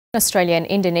Australia and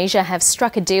Indonesia have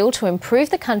struck a deal to improve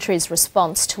the country's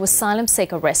response to asylum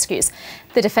seeker rescues.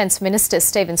 The Defence Minister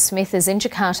Stephen Smith is in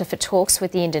Jakarta for talks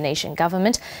with the Indonesian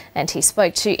government, and he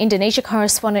spoke to Indonesia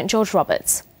correspondent George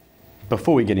Roberts.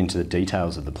 Before we get into the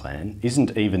details of the plan,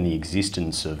 isn't even the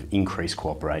existence of increased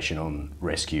cooperation on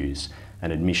rescues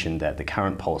an admission that the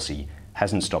current policy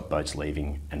hasn't stopped boats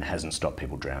leaving and hasn't stopped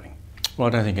people drowning? Well,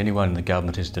 I don't think anyone in the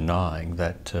government is denying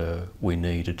that we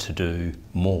needed to do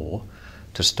more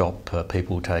to stop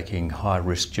people taking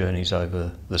high-risk journeys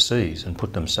over the seas and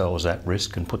put themselves at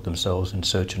risk and put themselves in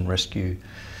search and rescue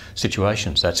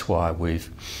situations. That's why we've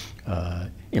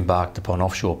embarked upon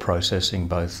offshore processing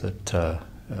both at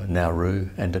Nauru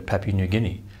and at Papua New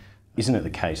Guinea. Isn't it the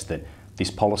case that this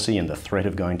policy and the threat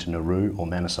of going to Nauru or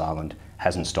Manus Island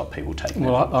hasn't stopped people taking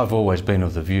Well, I've always been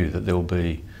of the view that there will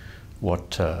be what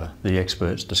the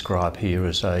experts describe here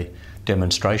as a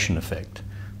demonstration effect.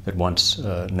 That once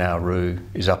Nauru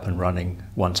is up and running,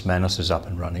 once Manus is up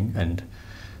and running, and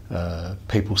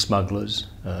people smugglers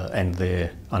and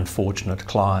their unfortunate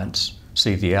clients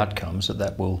see the outcomes,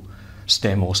 that will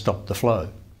stem or stop the flow.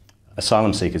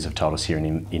 Asylum seekers have told us here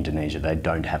in Indonesia they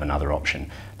don't have another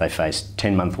option. They face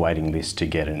 10-month waiting lists to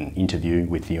get an interview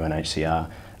with the UNHCR,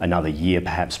 another year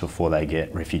perhaps before they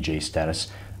get refugee status.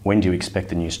 When do you expect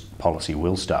the new policy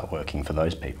will start working for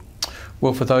those people?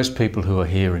 Well, for those people who are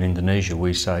here in Indonesia,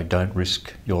 we say don't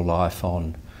risk your life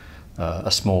on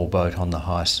a small boat on the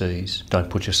high seas. Don't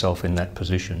put yourself in that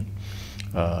position.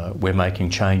 We're making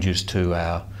changes to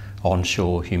our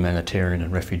onshore humanitarian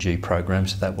and refugee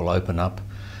programs that will open up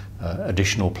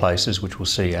additional places, which will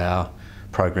see our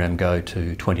program go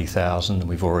to 20,000, and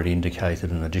we've already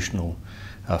indicated an additional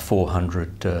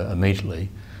 400 immediately.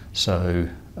 So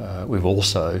we've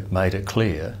also made it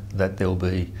clear that there'll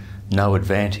be no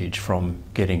advantage from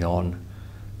getting on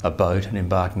a boat and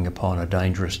embarking upon a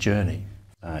dangerous journey.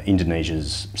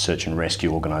 Indonesia's search and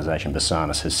rescue organisation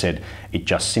Basarnas has said it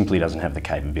just simply doesn't have the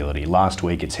capability. Last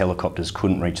week its helicopters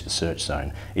couldn't reach the search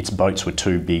zone. Its boats were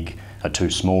too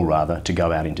small rather, to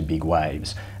go out into big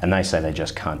waves, and they say they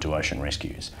just can't do ocean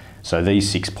rescues. So these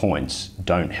 6 points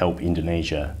don't help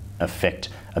Indonesia effect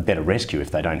a better rescue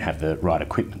if they don't have the right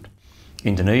equipment.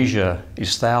 Indonesia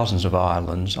is thousands of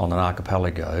islands on an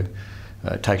archipelago.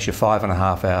 It takes you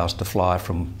 5.5 hours to fly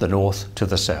from the north to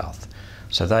the south.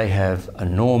 So they have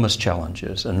enormous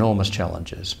challenges.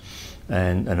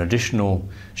 And an additional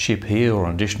ship here or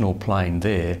an additional plane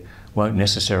there won't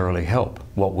necessarily help.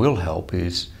 What will help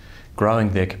is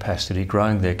growing their capacity,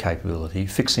 growing their capability,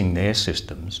 fixing their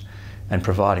systems, and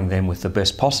providing them with the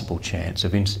best possible chance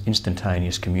of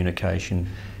instantaneous communication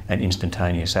and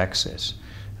instantaneous access.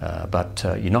 But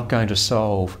you're not going to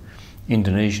solve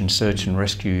Indonesian search and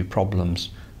rescue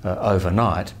problems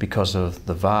overnight because of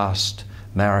the vast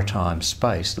maritime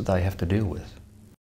space that they have to deal with.